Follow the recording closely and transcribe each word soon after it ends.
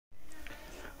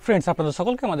Friends আপনাদের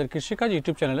সকলকে আমাদের কৃষিকাজ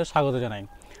ইউটিউব চ্যানেলে স্বাগত জানাই।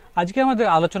 আজকে আমাদের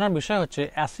আলোচনার বিষয় হচ্ছে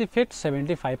অ্যাসিফেট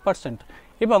 75%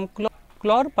 এবং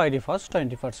ক্লোরপাইরিফস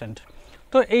 20%।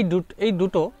 তো এই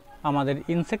দুটো আমাদের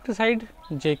ইনসেক্টিসাইড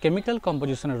যে কেমিক্যাল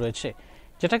কম্পোজিশনে রয়েছে,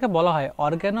 যেটাকে বলা হয়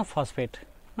অর্গানোফসফেট।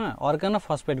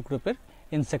 অর্গানোফসফেট গ্রুপের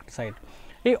ইনসেক্টিসাইড।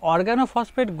 এই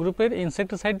অর্গানোফসফেট গ্রুপের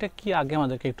ইনসেক্টিসাইডটা কি আগে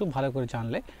আমাদেরকে একটু ভালো করে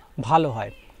জানলে ভালো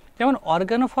হয়। যেমন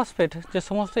অর্গানোফসফেট যে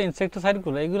সমস্ত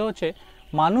ইনসেক্টিসাইডগুলো, এগুলো হচ্ছে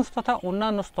মানুষ তথা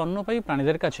অন্যান্য স্তন্যপায়ী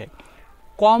প্রাণীদের কাছে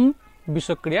কম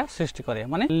বিষক্রিয়া সৃষ্টি করে,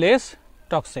 মানে লেস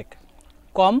টক্সিক,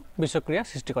 কম বিষক্রিয়া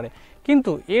সৃষ্টি করে।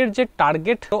 কিন্তু এর যে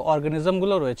টার্গেট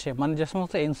অর্গানিজমগুলো রয়েছে, মানে যে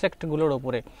সমস্ত ইনসেক্টগুলোর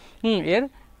ওপরে এর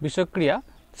বিষক্রিয়া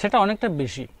সেটা অনেকটা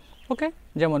বেশি। ওকে,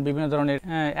 যেমন বিভিন্ন ধরনের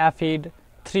অ্যাফিড,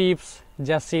 থ্রিপস,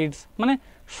 জ্যাসিডস, মানে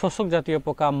শোষক জাতীয়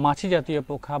পোকা, মাছি জাতীয়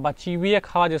পোকা বা চিবিয়ে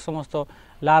খাওয়া যে সমস্ত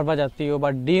লার্ভা জাতীয় বা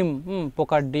ডিম,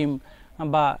 পোকার ডিম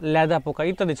বা লেদা পোকা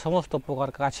ইত্যাদি সমস্ত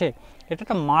পোকার কাছে এটা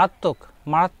একটা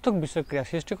মারাত্মক বিষক্রিয়া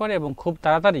সৃষ্টি করে এবং খুব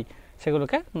তাড়াতাড়ি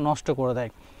সেগুলোকে নষ্ট করে দেয়।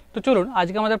 তো চলুন,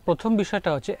 আজকে আমাদের প্রথম বিষয়টা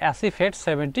হচ্ছে অ্যাসিফেট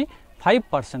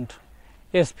 75%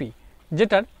 এসপি,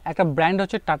 যেটার একটা ব্র্যান্ড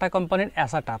হচ্ছে টাটা কোম্পানির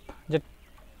অ্যাসাটাফ,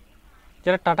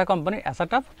 যেটা টাটা কোম্পানির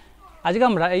অ্যাসাটাফ। আজকে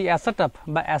আমরা এই অ্যাসাটাফ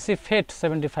বা অ্যাসিফেট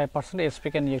 75%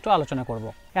 এসপিকে নিয়ে একটু আলোচনা করব।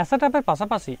 অ্যাসাটাফের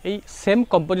পাশাপাশি এই সেম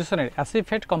কম্পোজিশনের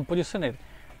অ্যাসিফেট কম্পোজিশনের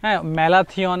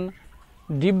ম্যালাথিয়ন,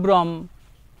 ডিব্রম,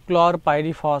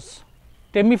 ক্লোরপাইরিফস,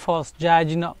 টেমিফস,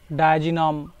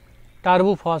 ডায়াজিনম,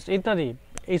 টার্বোফস ইত্যাদি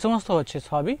এই সমস্ত হচ্ছে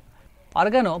সবই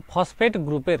অর্গানোফসফেট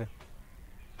গ্রুপের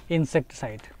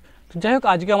ইনসেক্টিসাইড। তো যাই হোক,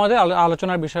 আজকে আমাদের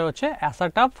আলোচনার বিষয় হচ্ছে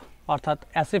অ্যাসাটাফ অর্থাৎ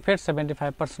অ্যাসিফেট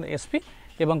 75% এসপি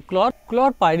এবং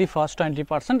ক্লোরপাইরিফস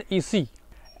 20% ইসি।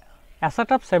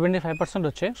 অ্যাসাটাফ 75%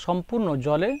 হচ্ছে সম্পূর্ণ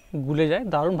জলে গুলে যায়,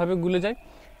 দারুণভাবে গুলে যায়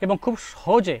এবং খুব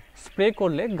সহজে স্প্রে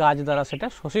করলে গাছ দ্বারা সেটা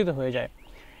শোষিত হয়ে যায়।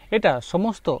 এটা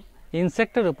সমস্ত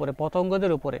ইনসেক্টের উপরে,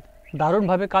 পতঙ্গদের উপরে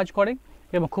দারুণভাবে কাজ করে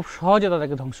এবং খুব সহজে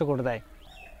তাদেরকে ধ্বংস করে দেয়।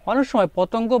 অনেক সময়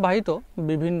পতঙ্গবাহিত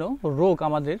বিভিন্ন রোগ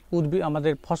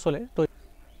আমাদের ফসলে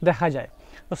দেখা যায়।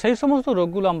 তো সেই সমস্ত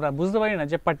রোগগুলো আমরা বুঝতে পারি না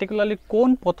যে পার্টিকুলারলি কোন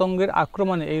পতঙ্গের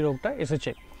আক্রমণে এই রোগটা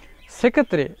এসেছে।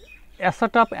 সেক্ষেত্রে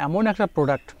অ্যাসাটাফ এমন একটা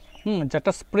প্রোডাক্ট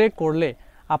যেটা স্প্রে করলে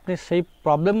আপনি সেই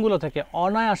প্রবলেমগুলো থেকে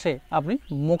অনায়াসে আপনি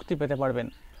মুক্তি পেতে পারবেন।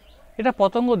 এটা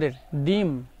পতঙ্গদের ডিম,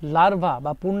 লার্ভা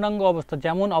বা পূর্ণাঙ্গ অবস্থা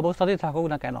যেমন অবস্থাতেই থাকুক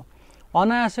না কেন,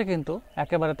 অনায়াসে কিন্তু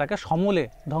একেবারে তাকে সমূলে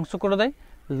ধ্বংস করে দেয়।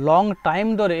 লং টাইম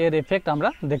ধরে এর এফেক্ট আমরা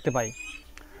দেখতে পাই।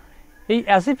 এই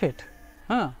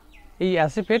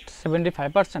অ্যাসিফেট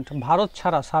 75% ভারত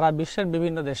ছাড়া সারা বিশ্বের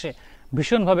বিভিন্ন দেশে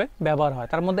ভীষণভাবে ব্যবহার হয়।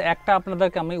 তার মধ্যে একটা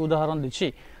আপনাদেরকে আমি উদাহরণ দিচ্ছি।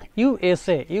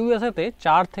 ইউএসএতে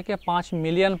 4 থেকে 5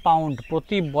 মিলিয়ন পাউন্ড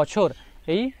প্রতি বছর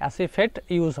এই অ্যাসিফেট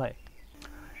ইউজ হয়।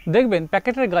 দেখবেন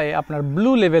প্যাকেটের গায়ে আপনার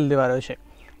ব্লু লেভেল দেওয়া রয়েছে।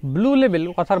 ব্লু লেভেল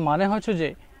কথার মানে হচ্ছে যে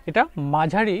এটা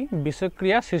মাঝারি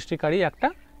বিষক্রিয়া সৃষ্টিকারী একটা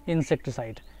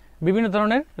ইনসেক্টিসাইড। বিভিন্ন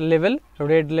ধরনের level,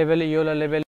 red level, yellow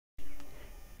level,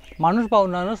 মানুষ বা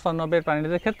অন্যান্য স্তন্যপায়ী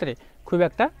প্রাণীদের ক্ষেত্রে খুব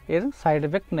একটা এর সাইড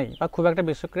এফেক্ট নেই বা খুব একটা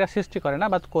বিষক্রিয়া সৃষ্টি করে না,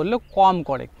 বা করলেও কম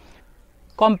করে।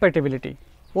 কম্প্যাটিবিলিটি,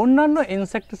 অন্যান্য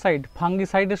ইনসেক্টিসাইড,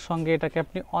 ফাঙ্গিসাইডের সঙ্গে এটাকে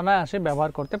আপনি অনায়াসে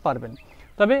ব্যবহার করতে পারবেন।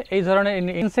 তবে এই ধরনের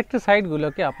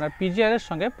ইনসেক্টিসাইডগুলোকে আপনার পিজিআরের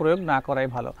সঙ্গে প্রয়োগ না করাই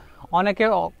ভালো। অনেকে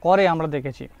করে আমরা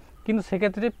দেখেছি, কিন্তু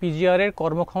সেক্ষেত্রে পিজিআরের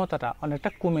কর্মক্ষমতাটা অনেকটা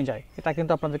কমে যায়। এটা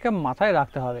কিন্তু আপনাদেরকে মাথায়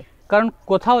রাখতে হবে, কারণ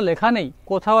কোথাও লেখা নেই,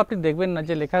 কোথাও আপনি দেখবেন না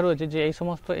যে লেখা রয়েছে যে এই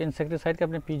সমস্ত ইনসেক্টিসাইডকে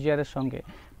আপনি পিজিআরের সঙ্গে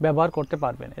ব্যবহার করতে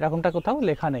পারবেন, এরকমটা কোথাও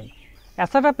লেখা নেই।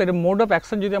 অ্যাসাটাফের মোড অফ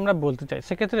অ্যাকশন যদি আমরা বলতে চাই,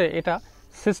 সেক্ষেত্রে এটা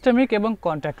সিস্টেমিক এবং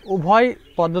কন্ট্যাক্ট উভয়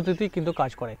পদ্ধতিতেই কিন্তু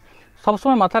কাজ করে।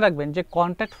 সবসময় মাথায় রাখবেন যে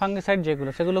কন্ট্যাক্ট ফাঙ্গিসাইড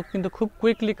সেগুলো কিন্তু খুব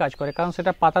কুইকলি কাজ করে, কারণ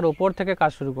সেটা পাতার উপর থেকে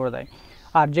কাজ শুরু করে দেয়।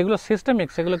 আর যেগুলো সিস্টেমিক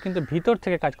সেগুলো কিন্তু ভিতর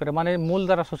থেকে কাজ করে, মানে মূল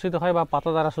দ্বারা শোষিত হয় বা পাতা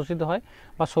দ্বারা শোষিত হয়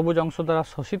বা সবুজ অংশ দ্বারা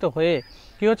শোষিত হয়ে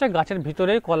কী হচ্ছে, গাছের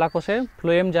ভিতরে কলাকোষে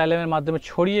ফ্লোয়েম জাইলেমের মাধ্যমে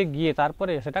ছড়িয়ে গিয়ে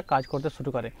তারপরে সেটা কাজ করতে শুরু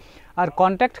করে। আর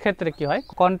কন্ট্যাক্ট ক্ষেত্রে কী হয়,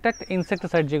 কন্ট্যাক্ট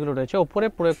ইনসেক্টিসাইড যেগুলো রয়েছে ওপরে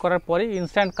প্রয়োগ করার পরেই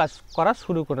ইনস্ট্যান্ট কাজ করা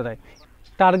শুরু করে দেয়।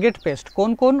 টার্গেট পেস্ট,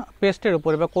 কোন পেস্টের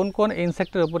উপরে বা কোন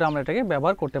ইনসেক্টের উপরে আমরা এটাকে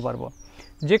ব্যবহার করতে পারবো।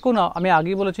 যে কোনো, আমি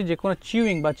আগেই বলেছি, যে কোনো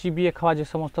চিউইং বা চিবিয়ে খাওয়া যে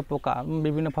সমস্ত পোকা,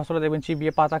 বিভিন্ন ফসলে দেখবেন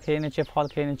চিবিয়ে পাতা খেয়ে নিচ্ছে, ফল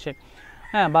খেয়ে নিচ্ছে,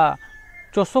 বা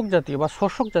চোষক জাতীয় বা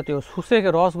শোষক জাতীয় শুষে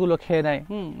রসগুলো খেয়ে নেয়।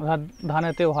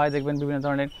 ধানেতেও হয়, দেখবেন বিভিন্ন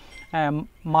ধরনের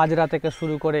মাজরা থেকে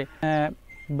শুরু করে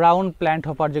ব্রাউন প্ল্যান্ট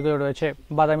হপার যেগুলো রয়েছে,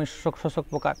 বাদামি শোষক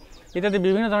পোকা ইত্যাদি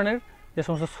বিভিন্ন ধরনের যে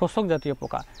সমস্ত শোষক জাতীয়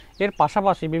পোকা। এর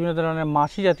পাশাপাশি বিভিন্ন ধরনের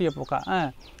মাছি জাতীয় পোকা,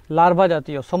 লার্ভা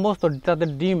জাতীয় সমস্ত, তাদের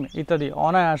ডিম ইত্যাদি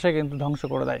অনায়াসে কিন্তু ধ্বংস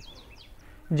করে দেয়।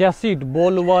 Jassid,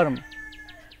 bollworm,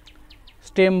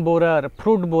 stem বোরার,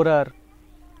 fruit বোরার,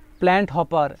 plant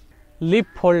hopper, lip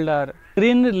folder,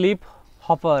 green lip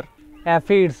hopper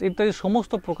aphids ইত্যাদি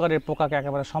সমস্ত প্রকারের পোকাকে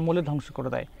একেবারে সমূলে ধ্বংস করে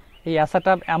দেয়। এই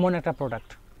অ্যাসাটাফ এমন একটা প্রোডাক্ট।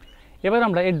 এবার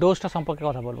আমরা এই ডোজটা সম্পর্কে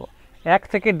কথা বলবো। 1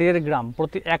 থেকে 1.5 গ্রাম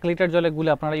প্রতি 1 লিটার জলে গুলে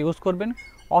আপনারা ইউজ করবেন,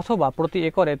 অথবা প্রতি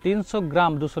একরে 300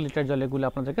 গ্রাম 200 লিটার জলে গুলে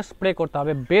আপনাদেরকে স্প্রে করতে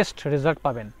হবে, বেস্ট রেজাল্ট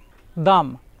পাবেন। দাম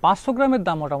 500 গ্রামের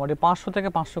দাম মোটামুটি 500 থেকে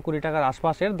 520 টাকার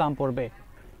আশপাশের দাম পড়বে।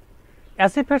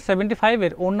 অ্যাসিফেট 75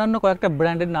 এর অন্যান্য কয়েকটা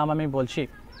ব্র্যান্ডের নাম আমি বলছি,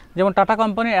 যেমন টাটা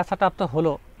কোম্পানির অ্যাসাটাফ তো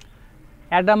হলো,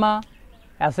 অ্যাডামা,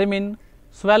 অ্যাসেমিন,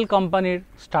 সোয়েল কোম্পানির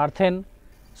স্টারথেন,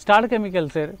 স্টার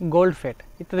কেমিক্যালসের গোল্ডফেট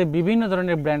ইত্যাদি বিভিন্ন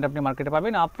ধরনের ব্র্যান্ড আপনি মার্কেটে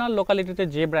পাবেন। আপনার লোকালিটিতে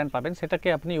যে ব্র্যান্ড পাবেন সেটাকে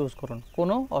আপনি ইউজ করুন,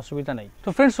 কোনো অসুবিধা নেই। তো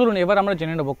ফ্রেন্ডস চলুন এবার আমরা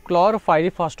জেনে নেব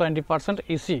ক্লোরপাইরিফস 20%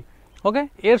 ইসি ওকে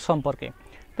এর সম্পর্কে।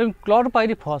 তো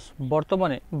ক্লোরপাইরিফস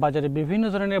বর্তমানে বাজারে বিভিন্ন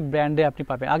ধরনের ব্র্যান্ডে আপনি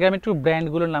পাবেন। আগে আমি একটু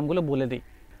ব্র্যান্ডগুলোর নামগুলো বলে দিই,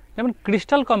 যেমন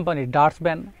ক্রিস্টাল কোম্পানির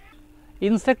ডার্সব্যান,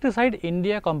 ইনসেক্টিসাইড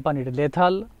ইন্ডিয়া কোম্পানির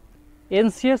লেথাল,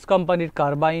 এনসিএস কোম্পানির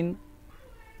কার্বাইন,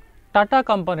 টাটা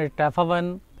কোম্পানির ট্যাফাভান,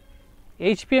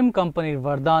 এইচপিএম কোম্পানির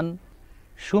ভারদান,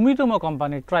 সুমিতোমো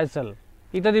কোম্পানির ট্রাইসেল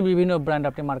ইত্যাদি বিভিন্ন ব্র্যান্ড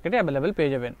আপনি মার্কেটে অ্যাভেলেবেল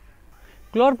পেয়ে যাবেন।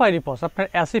 ক্লোরপাইরিফস আপনার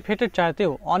অ্যাসিফেটের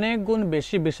চাইতেও অনেক গুণ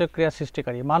বেশি বিষক্রিয়া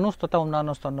সৃষ্টিকারী মানুষ তথা অন্যান্য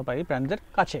স্তন্যপায়ী প্রাণীদের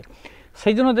কাছে।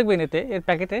 সেই জন্য দেখবেন এতে এর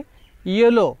প্যাকেটে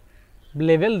ইয়েলো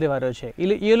লেভেল দেওয়া রয়েছে।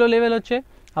 ইয়েলো লেভেল হচ্ছে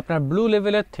আপনার ব্লু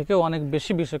লেভেলের থেকেও অনেক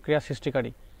বেশি বিষক্রিয়া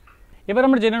সৃষ্টিকারী। এবার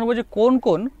আমরা জেনে নেব যে কোন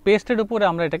কোন পেস্টের উপরে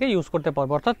আমরা এটাকে ইউজ করতে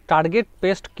পারবো, অর্থাৎ টার্গেট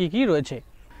পেস্ট কী কী রয়েছে,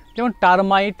 যেমন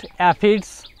termite,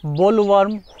 aphids,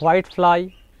 bollworm, white fly,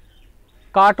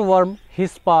 কাটওয়ার্ম,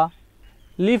 হিসপা,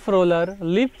 leaf roller,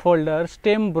 leaf folder,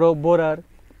 stem বোরার,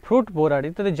 fruit বোরার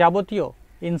ইত্যাদি যাবতীয়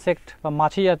ইনসেক্ট বা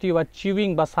মাছি জাতীয় বা চিউইং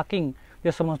বা সাকিং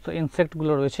যে সমস্ত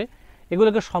ইনসেক্টগুলো রয়েছে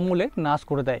এগুলোকে সমূলে নাশ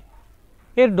করে দেয়।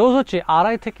 এর ডোজ হচ্ছে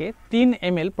 2.5 থেকে 3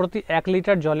 ml প্রতি 1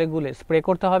 লিটার জলে গুলে স্প্রে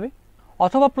করতে হবে,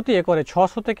 অথবা প্রতি একরে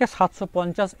 600 থেকে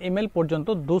 750 ml পর্যন্ত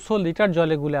 200 লিটার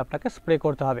জলে গুলে আপনাকে স্প্রে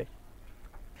করতে হবে।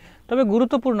 তবে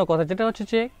গুরুত্বপূর্ণ কথা যেটা হচ্ছে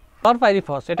যে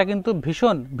ক্লোরপাইরিফস এটা কিন্তু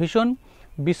ভীষণ ভীষণ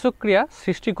বিষক্রিয়া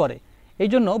সৃষ্টি করে, এই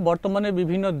জন্য বর্তমানে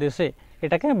বিভিন্ন দেশে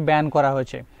এটাকে ব্যান করা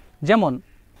হয়েছে। যেমন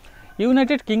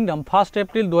ইউনাইটেড কিংডম 1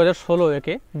 এপ্রিল 2016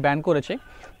 একে ব্যান করেছে,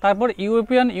 তারপর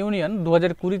ইউরোপিয়ান ইউনিয়ন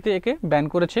 2020-তে একে ব্যান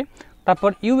করেছে, তারপর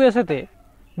ইউএসএতে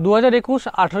 2021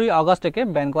 18 আগস্ট একে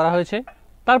ব্যান করা হয়েছে,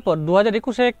 তারপর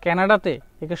 2021-এ কানাডাতে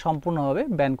একে সম্পূর্ণভাবে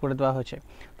ব্যান করে দেওয়া হয়েছে।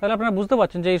 তাহলে আপনারা বুঝতে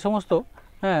পারছেন যে এই সমস্ত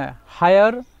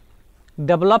হায়ার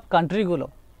ডেভেলপ কান্ট্রিগুলো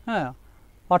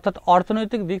অর্থাৎ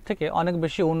অর্থনৈতিক দিক থেকে অনেক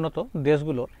বেশি উন্নত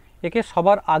দেশগুলো একে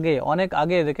সবার আগে অনেক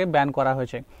আগে এদেরকে ব্যান করা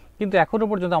হয়েছে, কিন্তু এখনও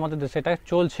পর্যন্ত আমাদের দেশে এটা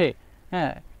চলছে।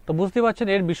 তো বুঝতে পারছেন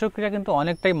এর বিষক্রিয়া কিন্তু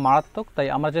অনেকটাই মারাত্মক, তাই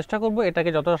আমরা চেষ্টা করব এটাকে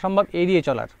যতটা সম্ভব এড়িয়ে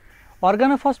চলার।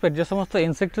 অর্গানোফসফেট যে সমস্ত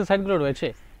ইনসেক্টিসাইডগুলো রয়েছে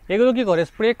এগুলো কী করে,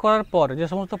 স্প্রে করার পর যে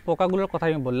সমস্ত পোকাগুলোর কথা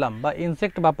আমি বললাম বা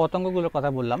ইনসেক্ট বা পতঙ্গগুলোর কথা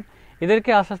বললাম এদেরকে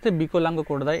আস্তে আস্তে বিকলাঙ্গ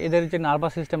করে দেয়, এদের যে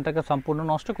নার্ভাস সিস্টেমটাকে সম্পূর্ণ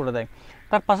নষ্ট করে দেয়,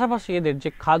 তার পাশাপাশি এদের যে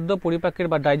খাদ্য পরিপাকের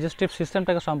বা ডাইজেস্টিভ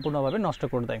সিস্টেমটাকে সম্পূর্ণভাবে নষ্ট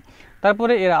করে দেয়,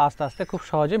 তারপরে এরা আস্তে আস্তে খুব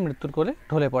সহজে মৃত্যুর কোলে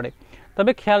ঢলে পড়ে।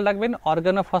 তবে খেয়াল রাখবেন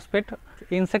অর্গানোফসফেট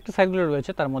ইনসেক্টিসাইডগুলো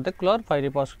রয়েছে তার মধ্যে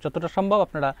ক্লোরপাইরিফস যতটা সম্ভব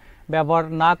আপনারা ব্যবহার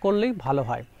না করলেই ভালো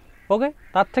হয়। ওকে,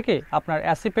 তার থেকে আপনার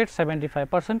অ্যাসিফেট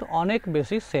 75% অনেক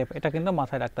বেশি সেফ, এটা কিন্তু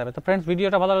মাথায় রাখতে হবে। তো ফ্রেন্ডস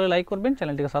ভিডিওটা ভালো লাগলে লাইক করবেন,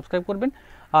 চ্যানেলটিকে সাবস্ক্রাইব করবেন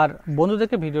আর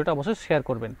বন্ধুদেরকে ভিডিওটা অবশ্যই শেয়ার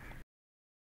করবেন।